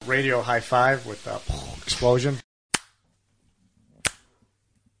Radio high five with the explosion.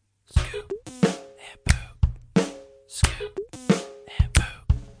 Scoop and poop. Scoop and poop.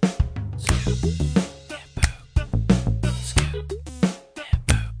 Scoop and poop. Scoop and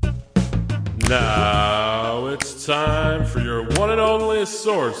poop. Now it's time for your one and only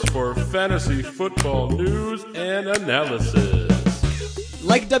source for fantasy football news and analysis.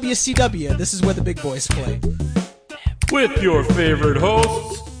 Like WCW, this is where the big boys play. With your favorite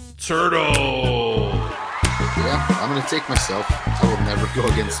hosts, Turtle. Yeah, I'm going to take myself. I will never go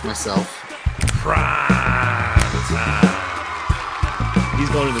against myself. Prime time. He's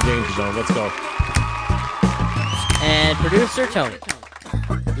going to the danger zone. Let's go. And producer Tony.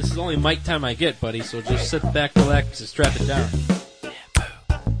 This is only mic time I get, buddy, so just sit back, relax, and strap it down.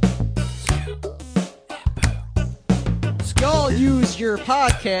 Y'all use your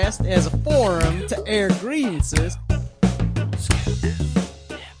podcast as a forum to air grievances.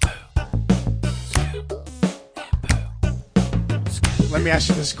 Let me ask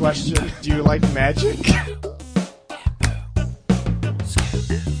you this question. Do you like magic?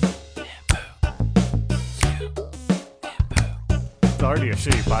 It's already a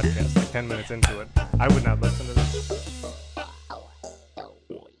shitty podcast, like 10 minutes into it. I would not listen to this.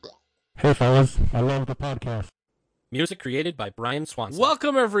 Hey, fellas. I love the podcast. Music created by Brian Swanson.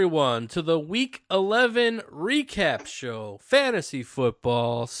 Welcome, everyone, to the Week 11 recap show. Fantasy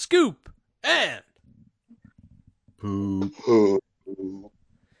football, scoop, and...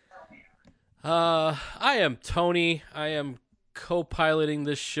 I am Tony. I am co-piloting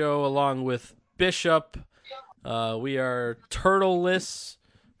this show along with Bishop. We are turtleless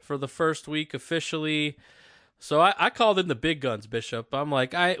for the first week officially. So I called in the big guns, Bishop. I'm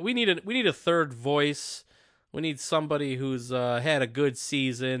like, we need a third voice. We need somebody who's had a good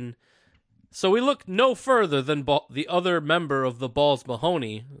season. So we look no further than the other member of the Balls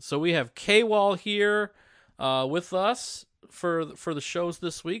Mahoney. So we have Kwal here with us for the shows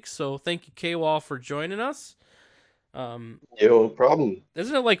this week. So thank you, Kwal, for joining us. No problem.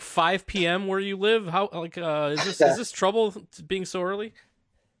 Isn't it like 5 p.m. where you live? How is this trouble being so early?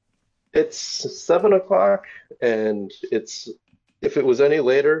 It's 7 o'clock, and if it was any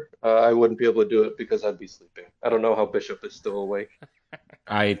later, I wouldn't be able to do it because I'd be sleeping. I don't know how Bishop is still awake.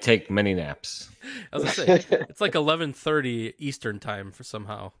 I take many naps. I was gonna say it's like 11:30 Eastern time for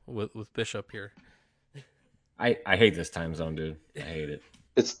somehow with Bishop here. I hate this time zone, dude. I hate it.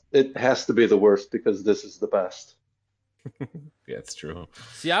 It has to be the worst because this is the best. Yeah, it's true.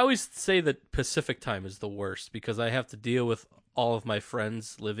 See, I always say that Pacific time is the worst because I have to deal with all of my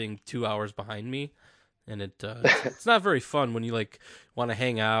friends living 2 hours behind me, and it's not very fun when you like want to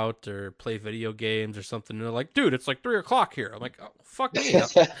hang out or play video games or something. And they're like, "Dude, it's like 3 o'clock here." I'm like, "Oh, fuck me," you know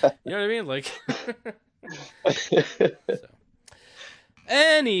what I mean? Like, so.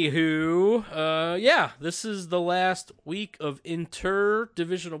 Anywho, yeah, this is the last week of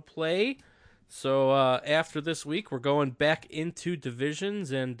interdivisional play. So after this week, we're going back into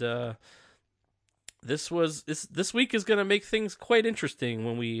divisions, and this week is going to make things quite interesting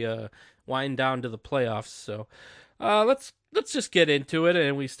when we wind down to the playoffs. So let's just get into it,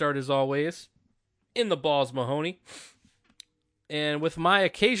 and we start as always in the Balls Mahoney, and with my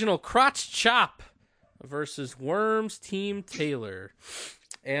occasional crotch chop versus Worms Team Taylor.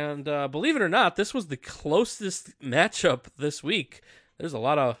 And believe it or not, this was the closest matchup this week. There's a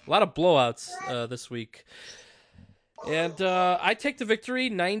lot of blowouts this week. And I take the victory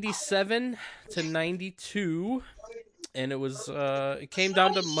 97-92, and it came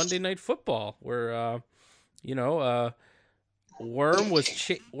down to Monday Night Football where Worm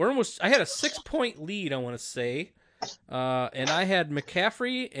was I had a 6-point lead, I want to say. And I had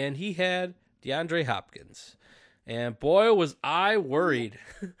McCaffrey and he had DeAndre Hopkins. And boy, was I worried.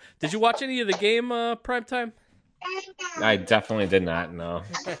 Did you watch any of the game primetime? I definitely did not, no.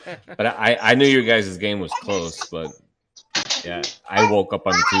 But I knew your guys' game was close, but yeah, I woke up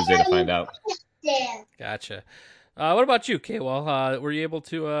on Tuesday to find out. Gotcha. What about you, Kwal? Were you able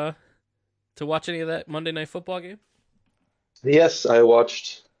to watch any of that Monday Night Football game? Yes, I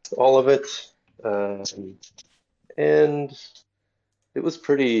watched all of it, and it was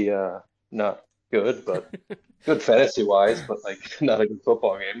pretty not good, but good fantasy-wise, but like not a good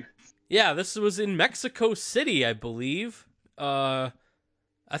football game. Yeah, this was in Mexico City, I believe. I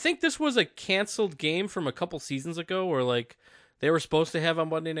think this was a canceled game from a couple seasons ago where like they were supposed to have a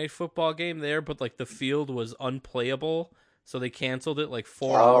Monday Night Football game there, but like the field was unplayable, so they canceled it like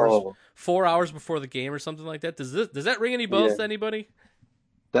 4 hours before the game or something like that. Does that ring any bells to anybody?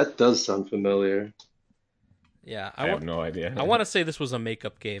 That does sound familiar. Yeah, I have no idea. I want to say this was a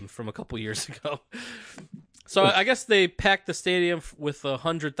makeup game from a couple years ago. So I guess they packed the stadium with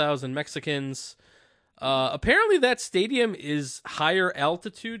 100,000 Mexicans. Apparently that stadium is higher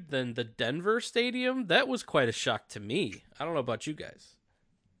altitude than the Denver stadium. That was quite a shock to me. I don't know about you guys.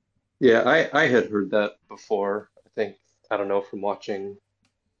 Yeah, I had heard that before. I think I don't know from watching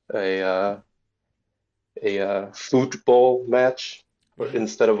a football match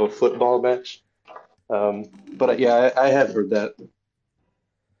instead of a football match. But yeah, I had heard that.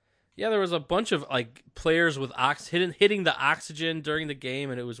 Yeah, there was a bunch of like players with hitting the oxygen during the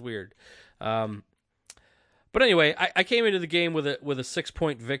game, and it was weird. Um, but anyway, I came into the game with a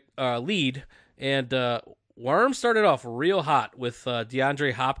 6-point lead, and Worm started off real hot with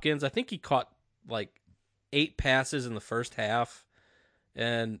DeAndre Hopkins. I think he caught like 8 passes in the first half,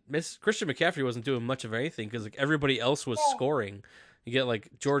 and Christian McCaffrey wasn't doing much of anything because like everybody else was scoring. You get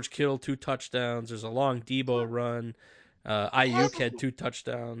like George Kittle 2 touchdowns. There's a long Debo run. Ayuk had 2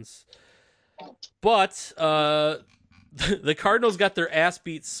 touchdowns, but the Cardinals got their ass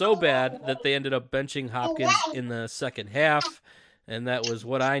beat so bad that they ended up benching Hopkins in the second half, and that was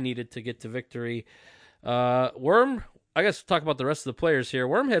what I needed to get to victory. Worm, I guess talk about the rest of the players here.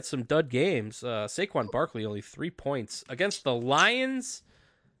 Worm had some dud games. Saquon Barkley only 3 points against the Lions.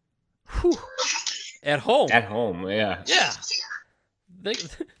 Whew, at home. At home, yeah. Yeah.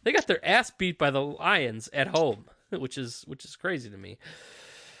 They got their ass beat by the Lions at home, which is crazy to me.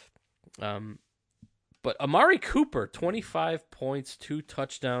 But Amari Cooper, 25 points, 2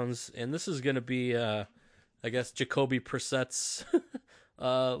 touchdowns, and this is going to be, I guess, Jacoby Brissett's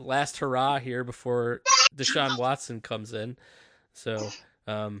last hurrah here before Deshaun Watson comes in. So,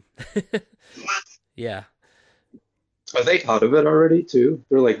 yeah. Are they out of it already too?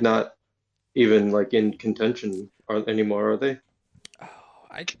 They're like not even like in contention anymore, are they?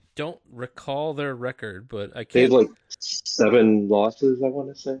 I don't recall their record, but I They had can't. like 7 losses, I want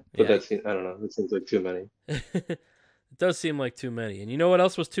to say, but Yeah. I don't know. That seems like too many. It does seem like too many. And you know what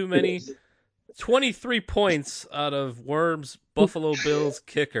else was too many? 23 points out of Worm's Buffalo Bills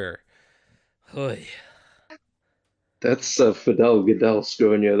kicker. Oy. That's Fidel Goodell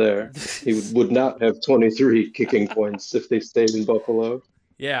screwing you there. He would not have 23 kicking points if they stayed in Buffalo.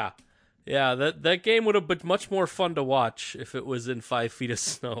 Yeah. Yeah, that game would have been much more fun to watch if it was in 5 feet of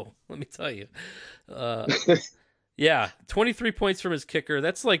snow. Let me tell you. Yeah, 23 points from his kicker.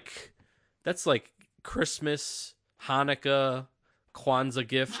 That's like Christmas, Hanukkah, Kwanzaa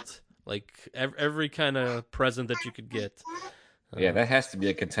gift. Like every kind of present that you could get. Yeah, that has to be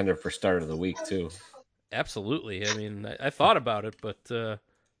a contender for start of the week too. Absolutely. I mean, I thought about it, but I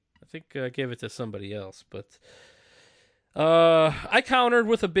think I gave it to somebody else. But I countered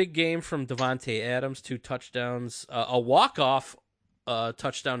with a big game from Devontae Adams, 2 touchdowns, a walk-off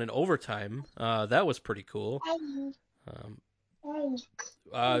touchdown in overtime. That was pretty cool.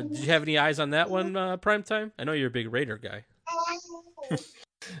 Did you have any eyes on that one, Primetime? I know you're a big Raider guy.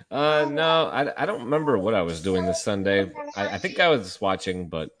 No, I don't remember what I was doing this Sunday. I think I was watching,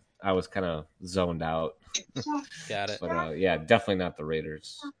 but I was kind of zoned out. Got it. But yeah, definitely not the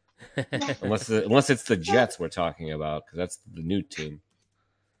Raiders. unless it's the Jets we're talking about, because that's the new team.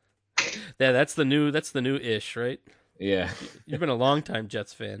 Yeah, that's the new ish, right? Yeah, You've been a long time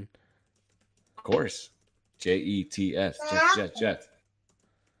Jets fan. of course. Jets, Jets.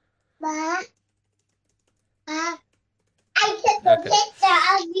 Okay.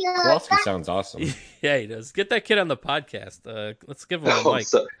 Kowalski sounds awesome. Yeah, he does. Get that kid on the podcast. Let's give him a Oh, mic.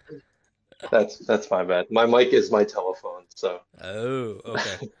 so that's my bad. My mic is my telephone, so Oh,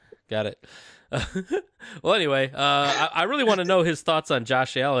 okay. Got it. Well, anyway, I really want to know his thoughts on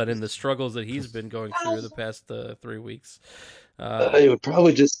Josh Allen and the struggles that he's been going through the past 3 weeks. you would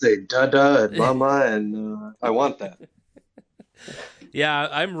probably just say "da-da" and "mama," and I want that. Yeah,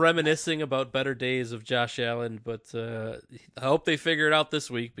 I'm reminiscing about better days of Josh Allen, but I hope they figure it out this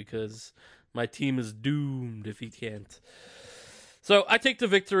week because my team is doomed if he can't. So I take the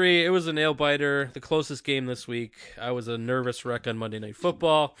victory. It was a nail biter, the closest game this week. I was a nervous wreck on Monday Night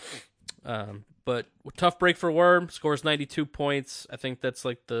Football, but tough break for Worm. Scores 92 points. I think that's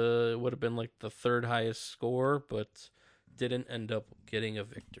would have been like the 3rd highest score, but didn't end up getting a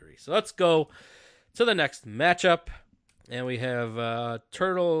victory. So let's go to the next matchup. And we have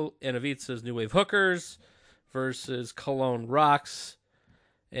Turtle and Avitsa's New Wave Hookers versus Cologne Rocks.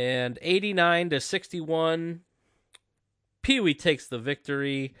 And 89-61, Pee-wee takes the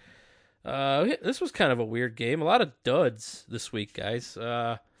victory. This was kind of a weird game. A lot of duds this week, guys.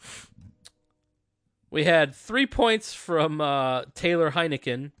 We had 3 points from Taylor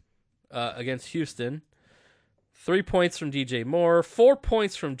Heineken against Houston. 3 points from DJ Moore, 4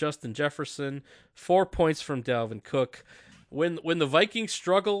 points from Justin Jefferson, 4 points from Dalvin Cook. when the Vikings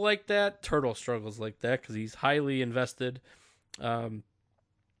struggle like that, Turtle struggles like that because he's highly invested. The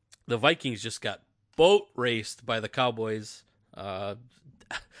Vikings just got boat raced by the Cowboys.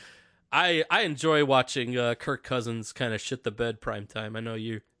 I enjoy watching Kirk Cousins kind of shit the bed prime time. I know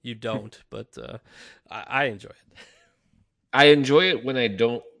you don't, but I enjoy it. I enjoy it when I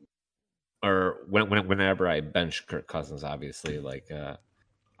don't, or whenever I bench Kirk Cousins. Obviously, like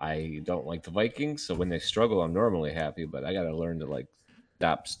I don't like the Vikings, so when they struggle, I'm normally happy. But I got to learn to like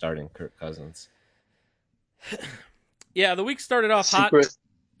stop starting Kirk Cousins. Yeah, the week started off hot. Secret.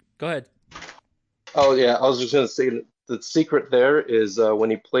 Go ahead. Oh yeah, I was just gonna say that the secret there is when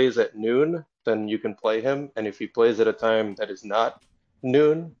he plays at noon, then you can play him, and if he plays at a time that is not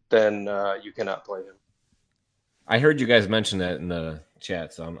noon, then you cannot play him. I heard you guys mention that in the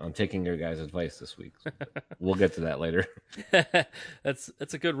chat, so I'm taking your guys' advice this week. We'll get to that later. That's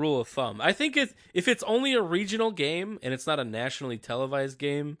a good rule of thumb. I think if it's only a regional game and it's not a nationally televised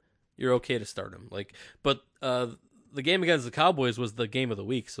game, you're okay to start him. But the game against the Cowboys was the game of the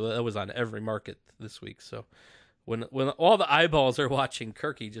week, so that was on every market this week. So when all the eyeballs are watching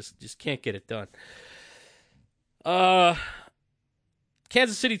Kirky, just can't get it done.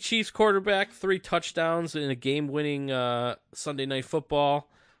 Kansas City Chiefs quarterback, 3 touchdowns in a game-winning Sunday Night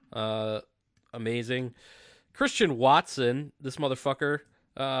Football. Amazing. Christian Watson, this motherfucker,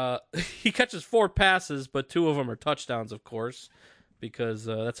 he catches 4 passes, but 2 of them are touchdowns, of course, because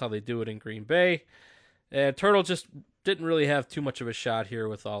that's how they do it in Green Bay. And Turtle just didn't really have too much of a shot here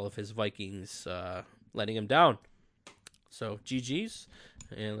with all of his Vikings letting him down. So, GG's.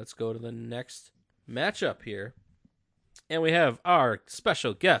 And let's go to the next matchup here. And we have our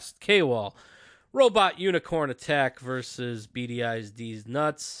special guest, Kwal, Robot Unicorn Attack versus BDI's D's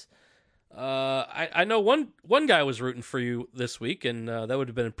Nuts. I know one guy was rooting for you this week, and that would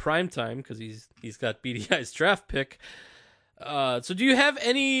have been in prime time because he's got BDI's draft pick. So do you have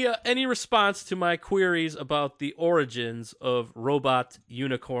any response to my queries about the origins of Robot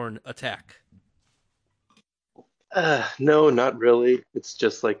Unicorn Attack? No, not really. It's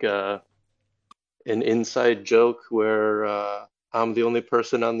just like an inside joke where I'm the only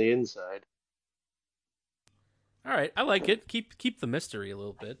person on the inside. All right, I like it. Keep the mystery a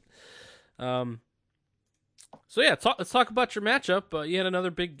little bit. So yeah, let's talk about your matchup. You had another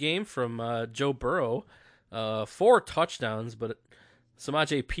big game from Joe Burrow, 4 touchdowns, but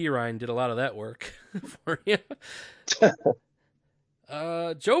Samaje Perine did a lot of that work for you.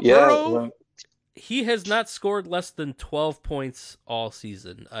 Joe Burrow, well, he has not scored less than 12 points all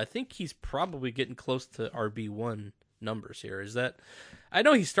season. I think he's probably getting close to RB1 numbers here. Is that? I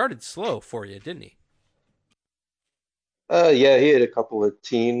know he started slow for you, didn't he? yeah, he had a couple of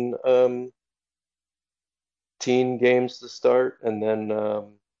teen games to start, and then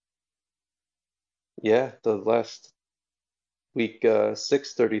yeah, the last week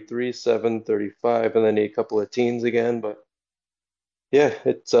 633, 735, and then a couple of teens again. But yeah,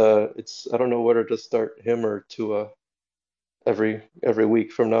 it's I don't know whether to start him or Tua every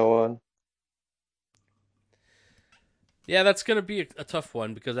week from now on. Yeah, that's going to be a tough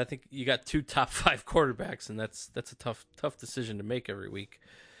one because I think you got 2 top 5 quarterbacks, and that's a tough decision to make every week.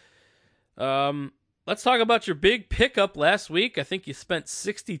 Let's talk about your big pickup last week. I think you spent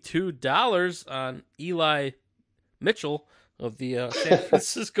 $62 on Eli Mitchell of the San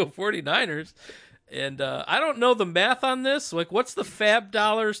Francisco 49ers. And I don't know the math on this. Like, what's the fab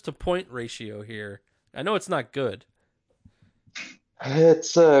dollars to point ratio here? I know it's not good.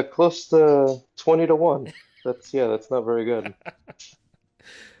 It's close to 20-1. That's not very good.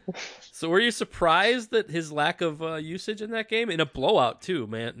 So were you surprised that his lack of usage in that game? In a blowout too,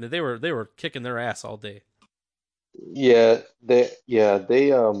 man. They were kicking their ass all day. They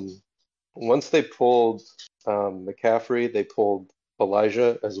once they pulled McCaffrey, they pulled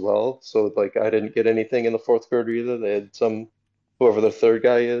Elijah as well. So like I didn't get anything in the fourth quarter either. They had whoever the third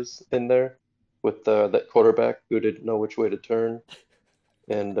guy is in there with that quarterback who didn't know which way to turn.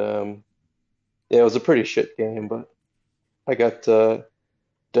 And yeah, it was a pretty shit game, but I got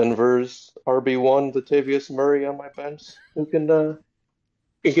Denver's RB1, Latavius Murray on my bench who can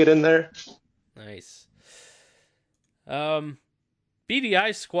get in there. Nice.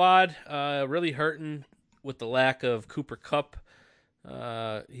 BDI squad really hurting with the lack of Cooper Kupp.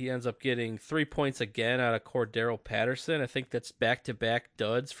 He ends up getting 3 points again out of Cordero Patterson. I think that's back-to-back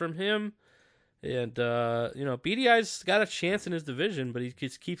duds from him. And, BDI's got a chance in his division, but he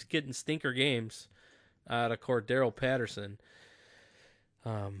just keeps getting stinker games out of Cordero Patterson.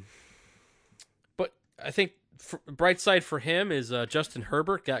 But I think bright side for him is Justin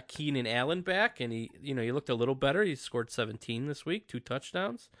Herbert got Keenan Allen back, and he looked a little better. He scored 17 this week, 2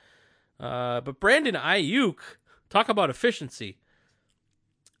 touchdowns. But Brandon Ayuk Talk about efficiency.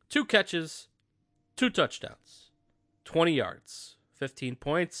 2 catches, 2 touchdowns, 20 yards, 15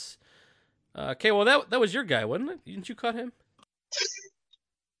 points. Okay, well that was your guy, wasn't it? Didn't you cut him?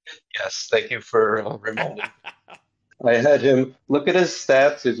 Yes, thank you for reminding me. I had him look at his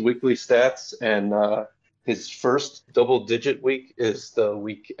stats, his weekly stats, and his first double-digit week is the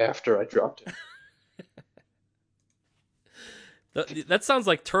week after I dropped him. That sounds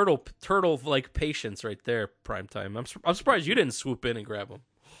like turtle like patience right there. Prime time. I'm surprised you didn't swoop in and grab him.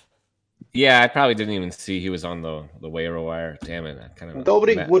 Yeah, I probably didn't even see he was on the waiver wire. Damn it! I kind of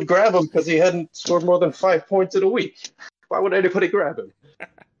Nobody would grab him because he hadn't scored more than 5 points in a week. Why would anybody grab him?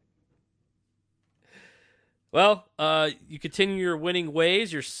 Well, you continue your winning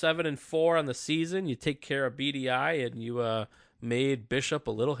ways. You're 7-4 on the season. You take care of BDI, and you made Bishop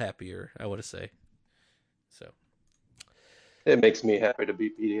a little happier, I would say. So It makes me happy to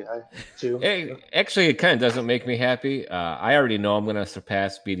beat BDI too. Actually, it kind of doesn't make me happy. I already know I'm going to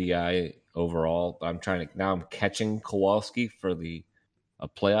surpass BDI overall. I'm catching Kowalski for a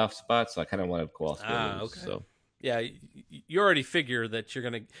playoff spot, so I kind of wanted Kowalski to lose. Okay. So yeah, you already figure that you're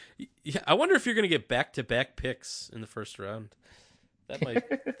gonna. I wonder if you're gonna get back-to-back picks in the first round.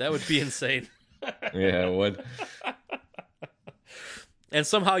 That would be insane. yeah, it would. And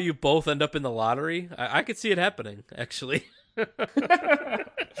somehow you both end up in the lottery. I could see it happening, actually.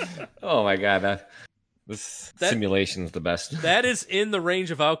 Oh my god, this simulation is the best. That is in the range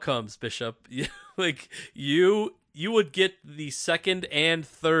of outcomes, Bishop. Like you would get the second and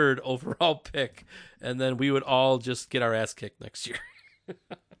third overall pick, and then we would all just get our ass kicked next year.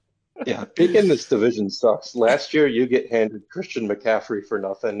 Yeah, picking this division sucks. Last year, you get handed Christian McCaffrey for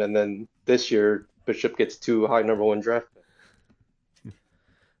nothing, and then this year, Bishop gets 2 high number 1 draft picks.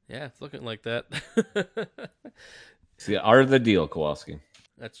 Yeah, it's looking like that. It's the art of the deal, Kowalski.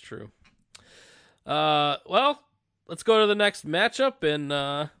 That's true. Well, let's go to the next matchup,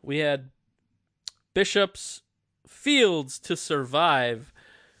 and we had Bishop's Fields to Survive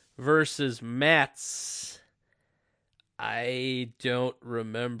versus Matt's. I don't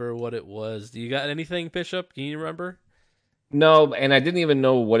remember what it was. Do you got anything, Bishop? Can you remember? No, and I didn't even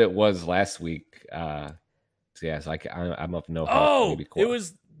know what it was last week. So yes, I'm up no help. Oh, maybe it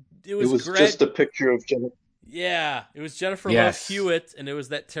was just a picture of Jennifer. Yeah, it was Jennifer Love Hewitt, and it was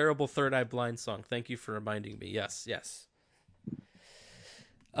that terrible Third Eye Blind song. Thank you for reminding me. Yes.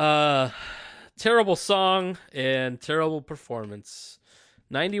 Terrible song and terrible performance.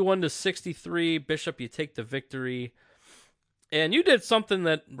 91-63, Bishop, you take the victory. And you did something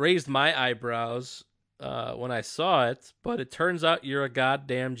that raised my eyebrows when I saw it, but it turns out you're a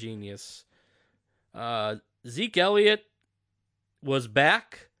goddamn genius. Zeke Elliott was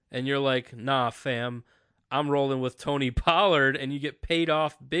back, and you're like, nah, fam, I'm rolling with Tony Pollard, and you get paid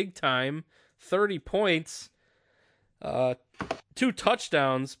off big time, 30 points, 2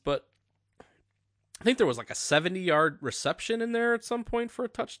 touchdowns, but I think there was like a 70-yard reception in there at some point for a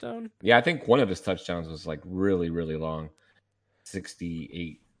touchdown. Yeah, I think one of his touchdowns was like really, really long,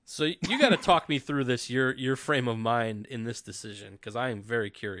 68. So you got to talk me through this, your frame of mind in this decision, because I am very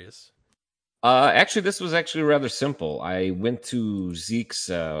curious. Actually, this was actually rather simple. I went to Zeke's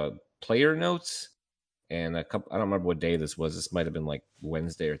player notes, and I don't remember what day this was. This might have been like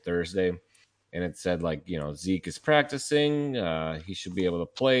Wednesday or Thursday. And it said, like, Zeke is practicing. He should be able to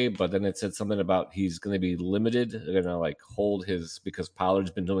play. But then it said something about he's going to be limited. They're going to, like, hold because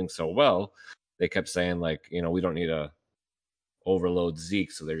Pollard's been doing so well. They kept saying, like, we don't need to overload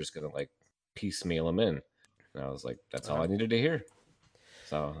Zeke. So they're just going to, like, piecemeal him in. And I was like, that's all I needed to hear.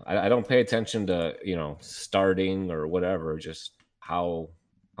 So I don't pay attention to, starting or whatever, just how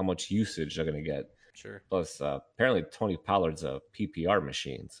much usage they're going to get. Sure. Plus, apparently Tony Pollard's a PPR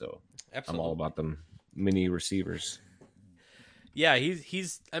machine, so absolutely. I'm all about them mini receivers. Yeah,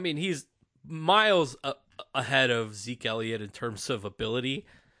 he's miles ahead of Zeke Elliott in terms of ability.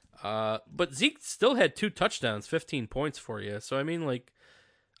 But Zeke still had 2 touchdowns, 15 points for you. So,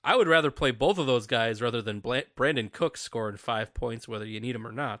 I would rather play both of those guys rather than Brandon Cook scoring 5 points, whether you need him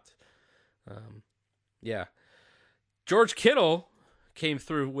or not. Yeah. George Kittle came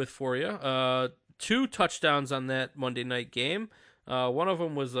through for you. 2 touchdowns on that Monday night game. One of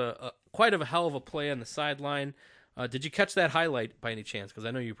them was quite of a hell of a play on the sideline. Did you catch that highlight by any chance? Because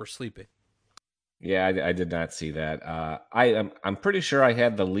I know you were sleeping. Yeah, I did not see that. I'm pretty sure I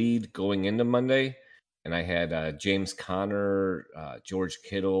had the lead going into Monday, and I had James Conner, George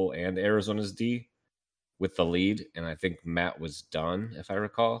Kittle, and Arizona's D with the lead, and I think Matt was done, if I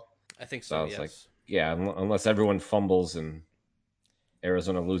recall. I think so. I was yes. like, yeah, unless everyone fumbles and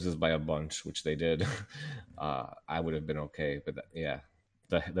Arizona loses by a bunch, which they did, I would have been okay. But yeah,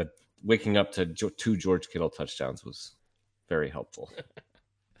 the waking up to two George Kittle touchdowns was very helpful.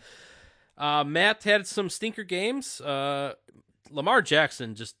 Matt had some stinker games. Lamar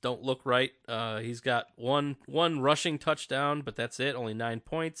Jackson just don't look right. He's got one rushing touchdown, but that's it. Only 9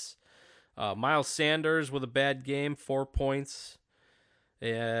 points. Miles Sanders with a bad game, 4 points.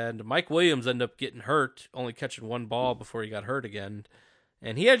 And Mike Williams ended up getting hurt, only catching one ball before he got hurt again.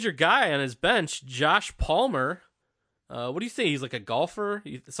 And he had your guy on his bench, Josh Palmer. What do you think? He's like a golfer?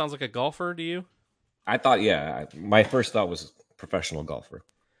 It sounds like a golfer to you? I thought, yeah, my first thought was professional golfer.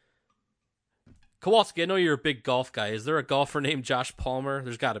 Kowalski, I know you're a big golf guy. Is there a golfer named Josh Palmer?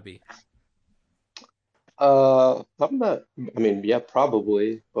 There's got to be. I'm not, I mean, yeah,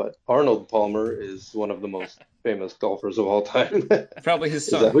 probably, but Arnold Palmer is one of the most famous golfers of all time. Probably his Is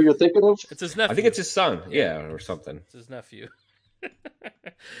son. that who you're thinking of? It's his nephew. I think it's his son, yeah, or something. It's his nephew.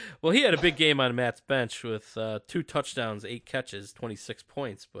 Well, he had a big game on Matt's bench with 2 touchdowns, 8 catches, 26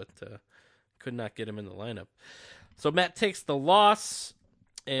 points, but could not get him in the lineup. So Matt takes the loss.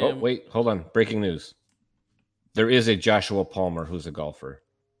 And Oh, wait, hold on. Breaking news. There is a Joshua Palmer who's a golfer.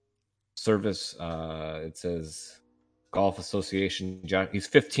 Service, it says Golf Association. He's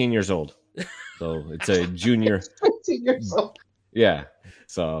 15 years old. So it's a junior. 15 years old. Yeah.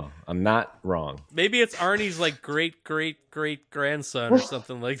 So I'm not wrong. maybe it's Arnie's like great grandson or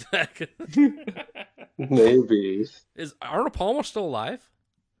something like that. Maybe. Is Arnold Palmer still alive?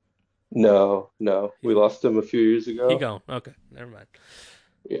 No. We lost him a few years He ago. gone. Okay, never mind.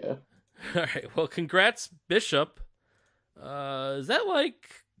 Yeah. All right. Well, congrats, Bishop. Is that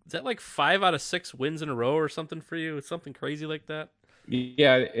like 5 out of 6 wins in a row or something for you? It's something crazy like that.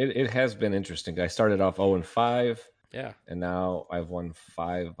 Yeah, it has been interesting. I started off 0-5. Yeah. And now I've won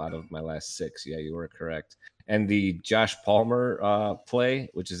 5 out of my last 6. Yeah, you were correct. And the Josh Palmer play,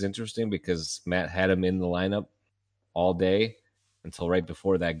 which is interesting because Matt had him in the lineup all day until right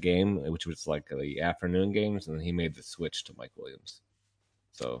before that game, which was like the afternoon games, and then he made the switch to Mike Williams.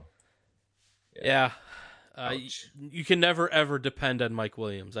 So, Yeah. ouch. You can never ever depend on Mike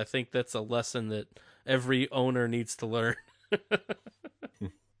Williams. I think that's a lesson that every owner needs to learn.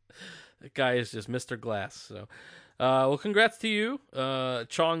 That guy is just Mr. Glass. So, well, congrats to you.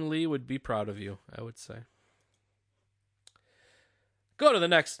 Chong Lee would be proud of you, I would say. Go to the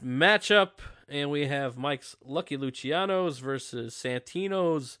next matchup, and we have Mike's Lucky Lucianos versus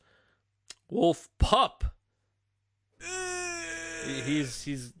Santino's Wolf Pup.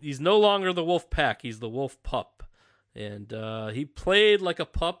 He's no longer the Wolf Pack. He's the Wolf Pup, and he played like a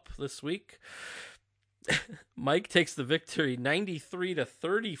pup this week. Mike takes the victory,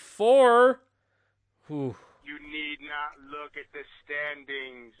 93-34. Whew. You need not look at the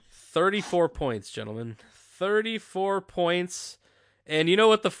standings. 34 points, gentlemen. 34 points. And you know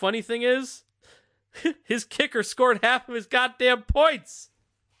what the funny thing is? His kicker scored half of his goddamn points.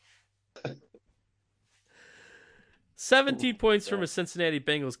 17 points from a Cincinnati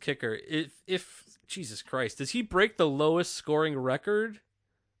Bengals kicker. If Jesus Christ, does he break the lowest scoring record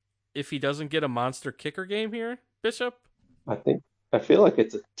if he doesn't get a monster kicker game here, Bishop? I feel like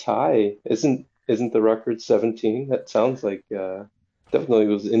it's a tie. Isn't the record 17? That sounds like definitely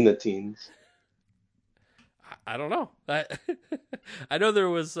was in the teens. I don't know. I know there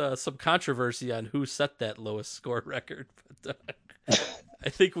was some controversy on who set that lowest score record, but I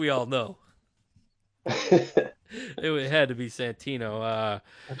think we all know. It had to be Santino.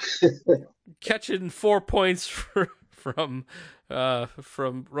 Catching 4 points from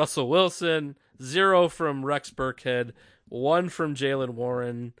Russell Wilson, 0 from Rex Burkhead, 1 from Jalen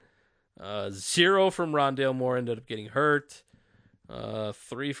Warren, 0 from Rondale Moore, ended up getting hurt.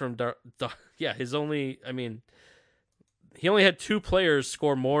 3 from he only had 2 players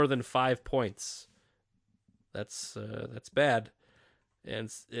score more than 5 points. That's bad.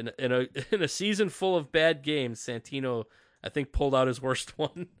 And in a season full of bad games, Santino, I think, pulled out his worst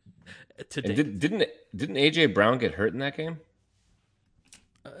one today. And didn't AJ Brown get hurt in that game?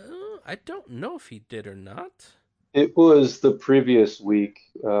 I don't know if he did or not. It was the previous week,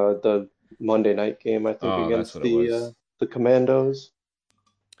 the Monday night game, I think, against that's what it was. the Commandos.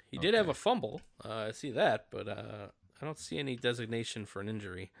 He did have a fumble. I see that, but I don't see any designation for an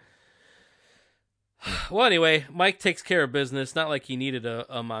injury. Well, anyway, Mike takes care of business. Not like he needed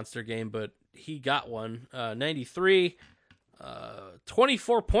a monster game, but he got one. 93,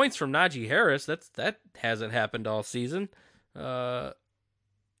 24 points from Najee Harris. That hasn't happened all season.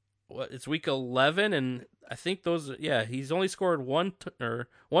 It's week 11, and I think he's only scored one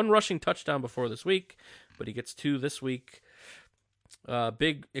rushing touchdown before this week, but he gets 2 this week.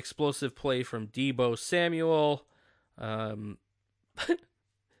 Big explosive play from Deebo Samuel.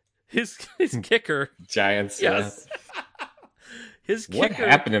 His kicker, Giants. yes. his What kicker.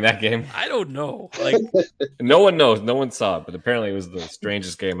 happened in that game? I don't know. Like, No one knows. No one saw it, but apparently it was the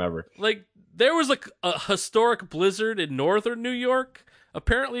strangest game ever. like there was like a historic blizzard in northern New York.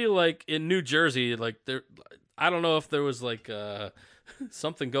 Apparently, like in New Jersey, like there, I don't know if there was like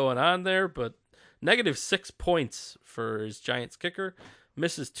something going on there, but -6 points for his Giants kicker.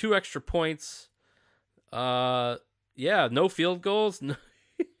 Misses 2 extra points. Yeah, no field goals. No,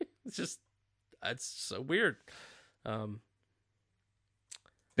 it's so weird.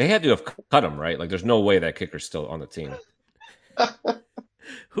 They had to have cut him, right? Like, there's no way that kicker's still on the team.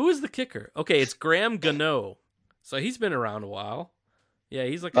 Who is the kicker? Okay, it's Graham Gano. So he's been around a while. Yeah,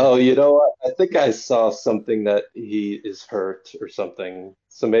 he's like Oh, you know what? I think I saw something that he is hurt or something.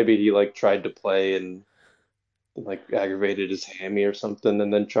 So maybe he like tried to play and like aggravated his hammy or something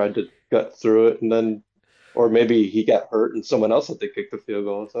and then tried to gut through it and then or maybe he got hurt and someone else had to kick the field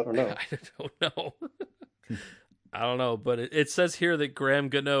goals. I don't know. I don't know. I don't know, but it says here that Graham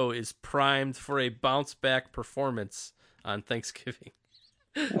Gano is primed for a bounce back performance on Thanksgiving.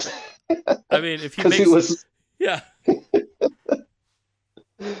 I mean, if he makes yeah.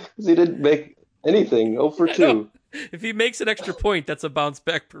 Because he didn't make anything. 0 for 2. If he makes an extra point, that's a bounce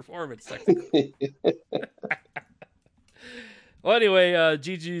back performance, technically. Well, anyway,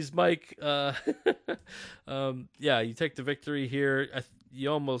 GG's Mike. Yeah, you take the victory here.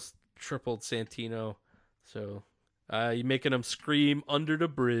 You almost tripled Santino. So you're making him scream under the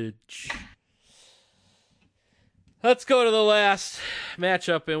bridge. Let's go to the last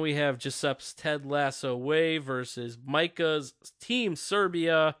matchup, and we have Giuseppe's Ted Lasso Way versus Micah's Team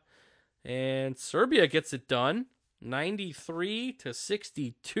Serbia. And Serbia gets it done,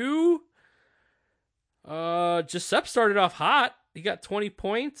 93-62. Giuseppe started off hot. He got 20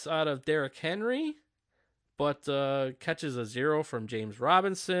 points out of Derrick Henry, but catches a 0 from James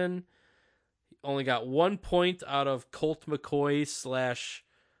Robinson. He only got 1 point out of Colt McCoy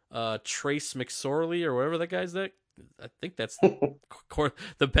 / Trace McSorley or whatever that guy's that. I think that's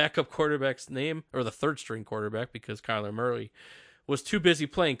the backup quarterback's name, or the third string quarterback, because Kyler Murray was too busy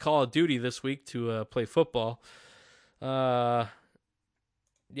playing Call of Duty this week to play football. Yeah,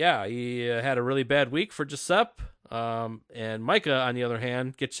 he had a really bad week for Giuseppe. And Micah, on the other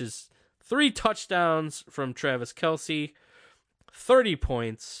hand, gets his 3 touchdowns from Travis Kelce, 30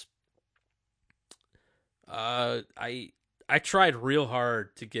 points. I tried real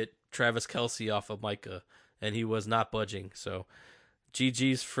hard to get Travis Kelce off of Micah, and he was not budging. So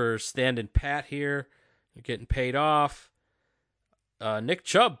GG's for standing pat here. You're getting paid off. Nick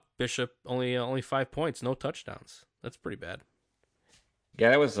Chubb, Bishop, only 5 points, no touchdowns. That's pretty bad. Yeah,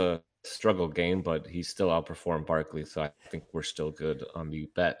 that was a struggle game, but he still outperformed Barkley, so I think we're still good on the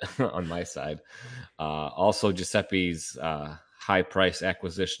bet on my side. Also, Giuseppe's high price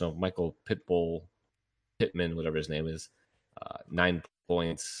acquisition of Michael Pittman, whatever his name is, 9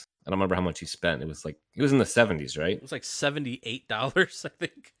 points. I don't remember how much he spent. It was in the 70s, right? It was like $78, I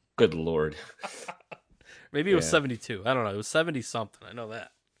think. Good Lord. Maybe it was 72. I don't know. It was 70 something. I know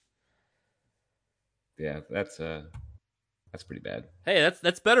that. Yeah, that's pretty bad. Hey,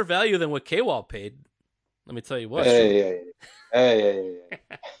 that's better value than what Kwal paid. Let me tell you what. Hey.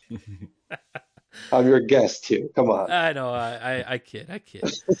 I'm your guest here. Come on. I know. I kid.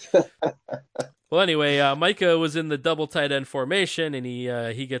 Well, anyway, Micah was in the double tight end formation, and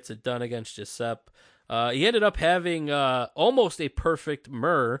he gets it done against Giuseppe. He ended up having almost a perfect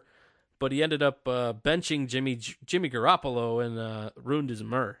Murr, but he ended up benching Jimmy Garoppolo and ruined his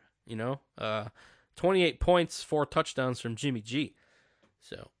Murr. 28 points, 4 touchdowns from Jimmy G.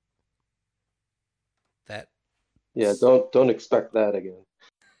 So that. Yeah, don't expect that again.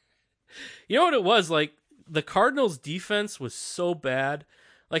 You know what it was like? The Cardinals' defense was so bad.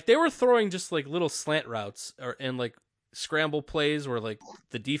 Like, they were throwing just like little slant routes and like scramble plays where like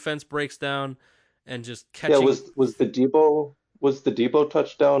the defense breaks down and just catching. Yeah, was the Debo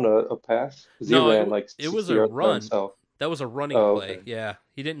touchdown a pass? No, he ran it was a run. Himself. That was a running play. Okay. Yeah,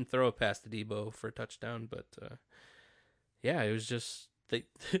 he didn't throw a pass to Debo for a touchdown, but yeah, it was just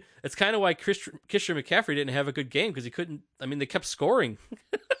it's kind of why Christian McCaffrey didn't have a good game, because he couldn't. I mean, they kept scoring.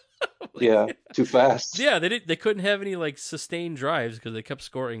 Yeah, too fast. Yeah, they couldn't have any like sustained drives because they kept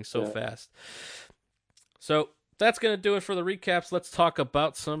scoring so fast. So that's gonna do it for the recaps. Let's talk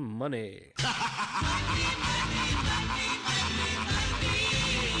about some money.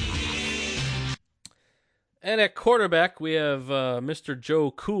 And at quarterback, we have Mr. Joe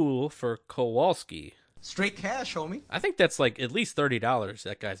Cool for Kowalski. Straight cash, homie. I think that's like at least $30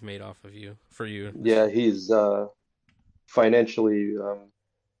 that guy's made off of you for you. Yeah, he's financially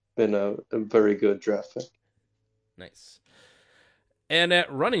been a very good draft pick. Nice. And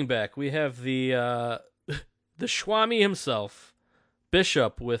at running back, we have the the Schwami himself,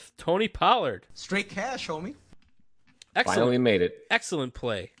 Bishop with Tony Pollard. Straight cash, homie. Excellent. Finally made it. Excellent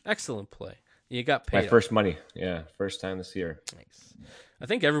play. Excellent play. You got paid. My first money. Yeah, first time this year. Nice. I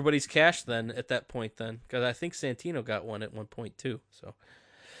think everybody's cashed then at that point then, because I think Santino got one at one point too. So,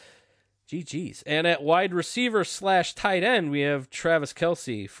 GG's. And at wide receiver / tight end, we have Travis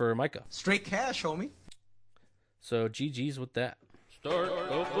Kelce for Micah. Straight cash, homie. So GG's with that. Start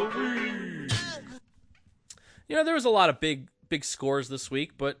of the week. You know, there was a lot of big scores this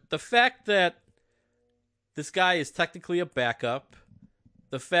week, but the fact that this guy is technically a backup,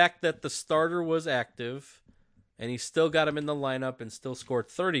 the fact that the starter was active, and he still got him in the lineup and still scored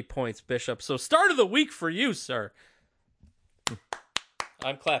 30 points, Bishop. So start of the week for you, sir.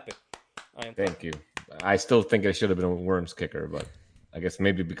 I'm clapping. Thank you. I still think it should have been a Worm's kicker, but I guess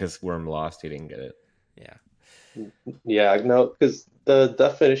maybe because Worm lost, he didn't get it. Yeah. Yeah, no, because the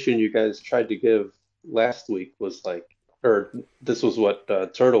definition you guys tried to give last week was like, or this was what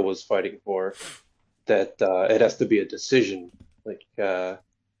Turtle was fighting for, that it has to be a decision. Like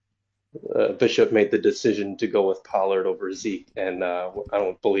Bishop made the decision to go with Pollard over Zeke, and I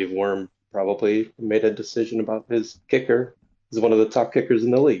don't believe Worm probably made a decision about his kicker. He's one of the top kickers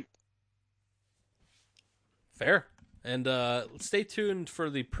in the league. Fair. And stay tuned for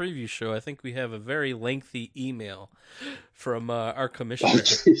the preview show. I think we have a very lengthy email from our commissioner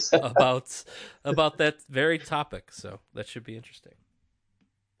about that very topic. So that should be interesting.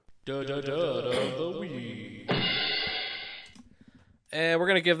 Of the week. And we're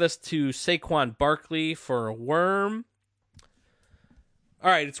going to give this to Saquon Barkley for a Worm. All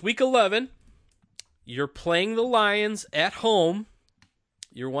right, it's week 11. You're playing the Lions at home.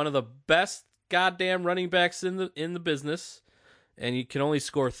 You're one of the best goddamn running backs in the business, and you can only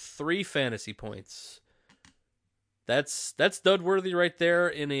score 3 fantasy points. That's dud worthy right there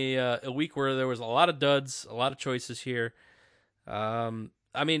in a week where there was a lot of duds, a lot of choices here. I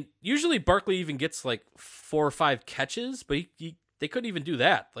mean, usually Barkley even gets like 4 or 5 catches, but they couldn't even do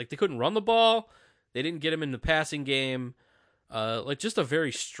that. Like, they couldn't run the ball. They didn't get him in the passing game. Like, just a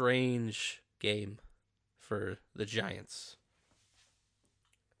very strange game for the Giants.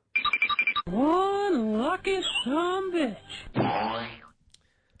 One lucky son bitch.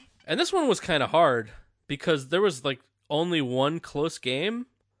 And this one was kind of hard because there was like only one close game.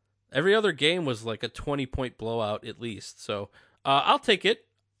 Every other game was like a 20-point blowout at least. So I'll take it.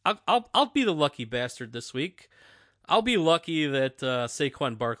 I'll be the lucky bastard this week. I'll be lucky that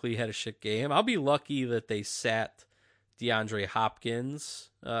Saquon Barkley had a shit game. I'll be lucky that they sat DeAndre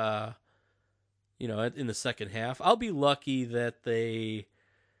Hopkins, in the second half. I'll be lucky that the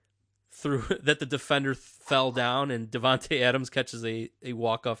defender fell down and Devontae Adams catches a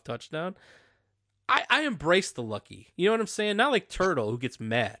walk-off touchdown. I embrace the lucky. You know what I'm saying? Not like Turtle who gets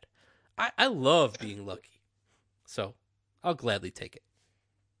mad. I love being lucky. So I'll gladly take it.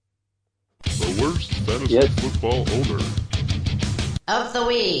 The worst fantasy football owner of the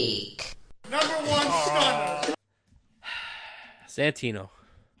week. Number 1 stunner. Santino.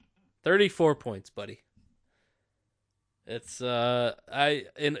 34 points, buddy. It's in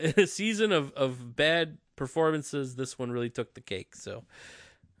a season of bad performances, this one really took the cake. So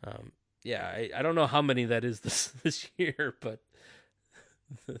I don't know how many that is this year, but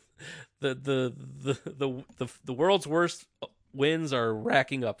the world's worst wins are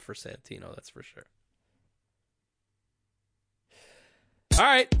racking up for Santino, that's for sure. All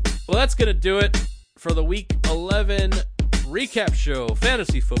right, well, that's gonna do it for the Week 11 recap show,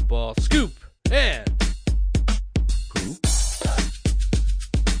 fantasy football scoop and poop.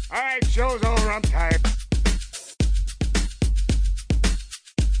 All right, show's over. I'm tired.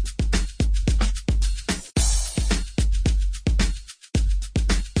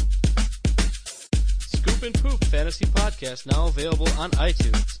 Scoop and Poop Fantasy Podcast now available on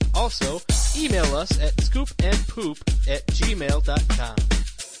iTunes. Also, email us at scoopandpoop@gmail.com.